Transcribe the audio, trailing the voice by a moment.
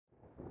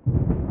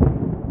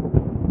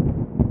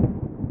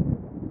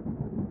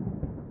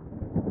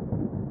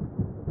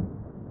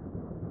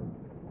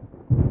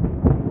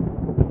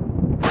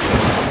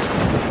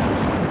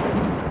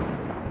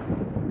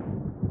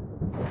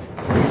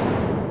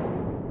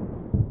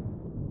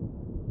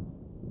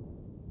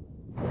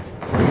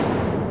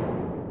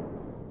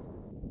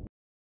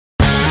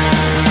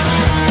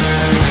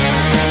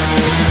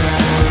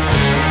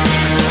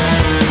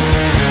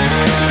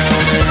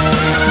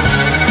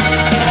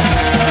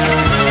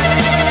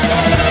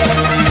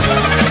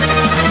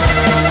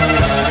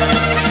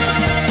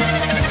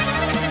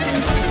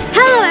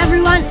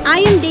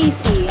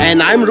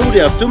I'm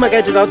Rhoody of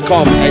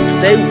Dumaguete.com,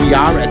 and today we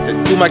are at the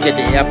Dumaguete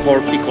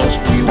airport because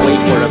we wait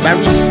for a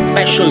very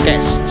special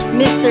guest.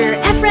 Mr.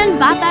 Efren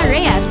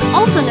Reyes,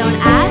 also known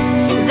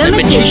as The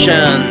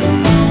Magician.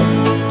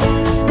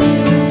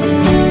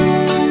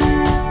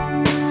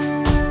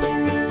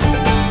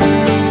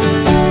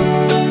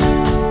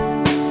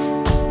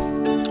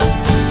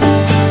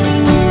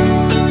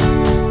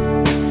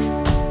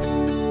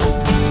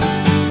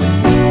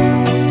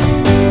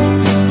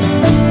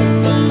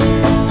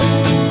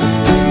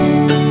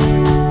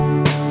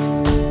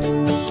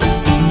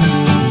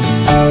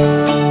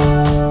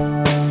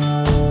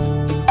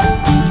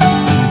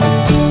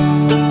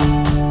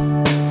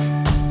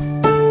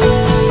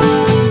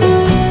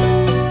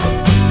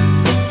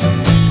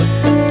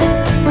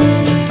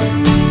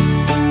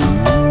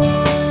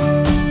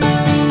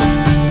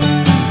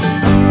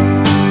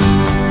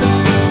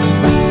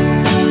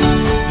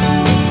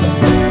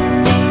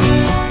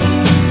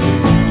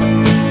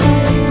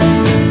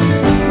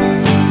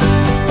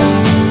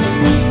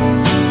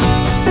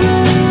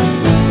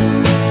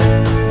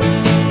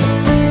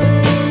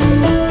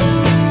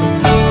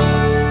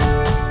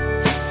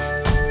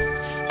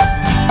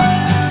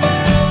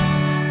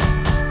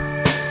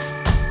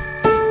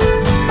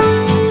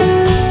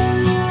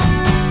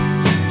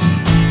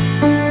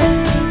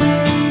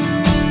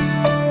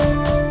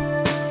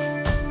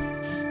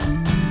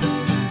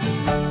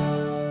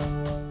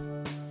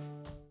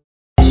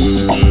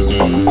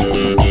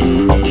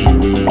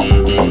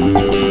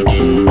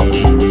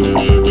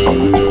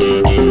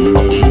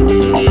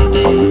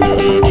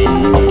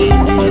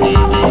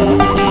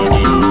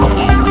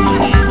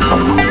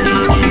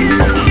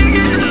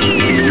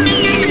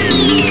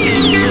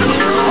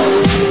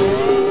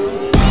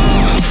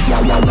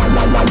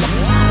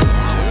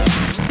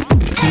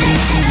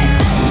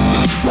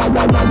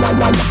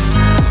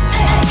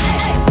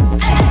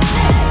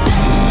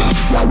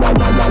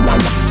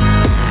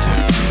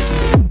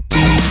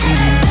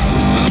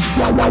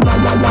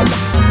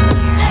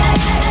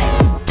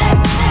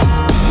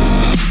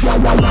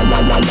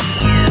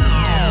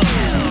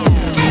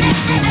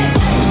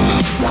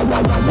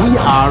 We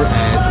are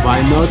at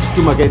Why Not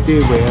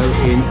Dumaguete, where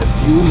in a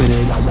few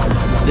minutes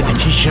the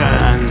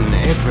magician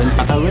Efren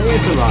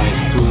Reyes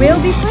arrives.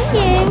 We'll be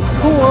playing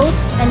cool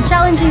and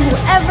challenging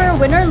whoever,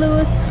 win or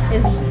lose,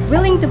 is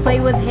willing to play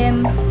with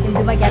him in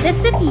Dumaguete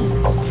City.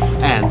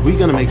 And we're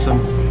gonna make some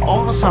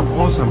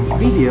awesome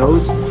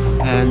videos,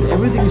 and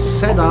everything is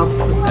set up.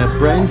 A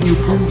brand new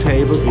pool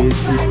table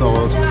is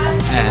installed,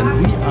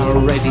 and we are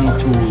ready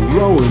to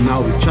roll.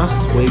 Now we're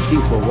just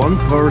waiting for one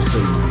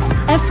person.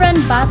 Efren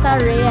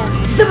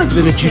Reyes, the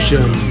magician. The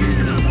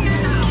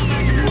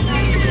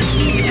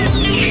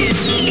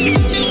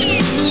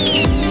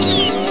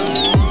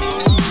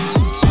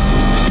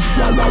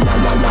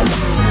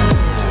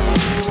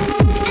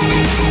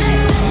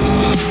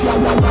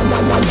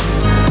magician.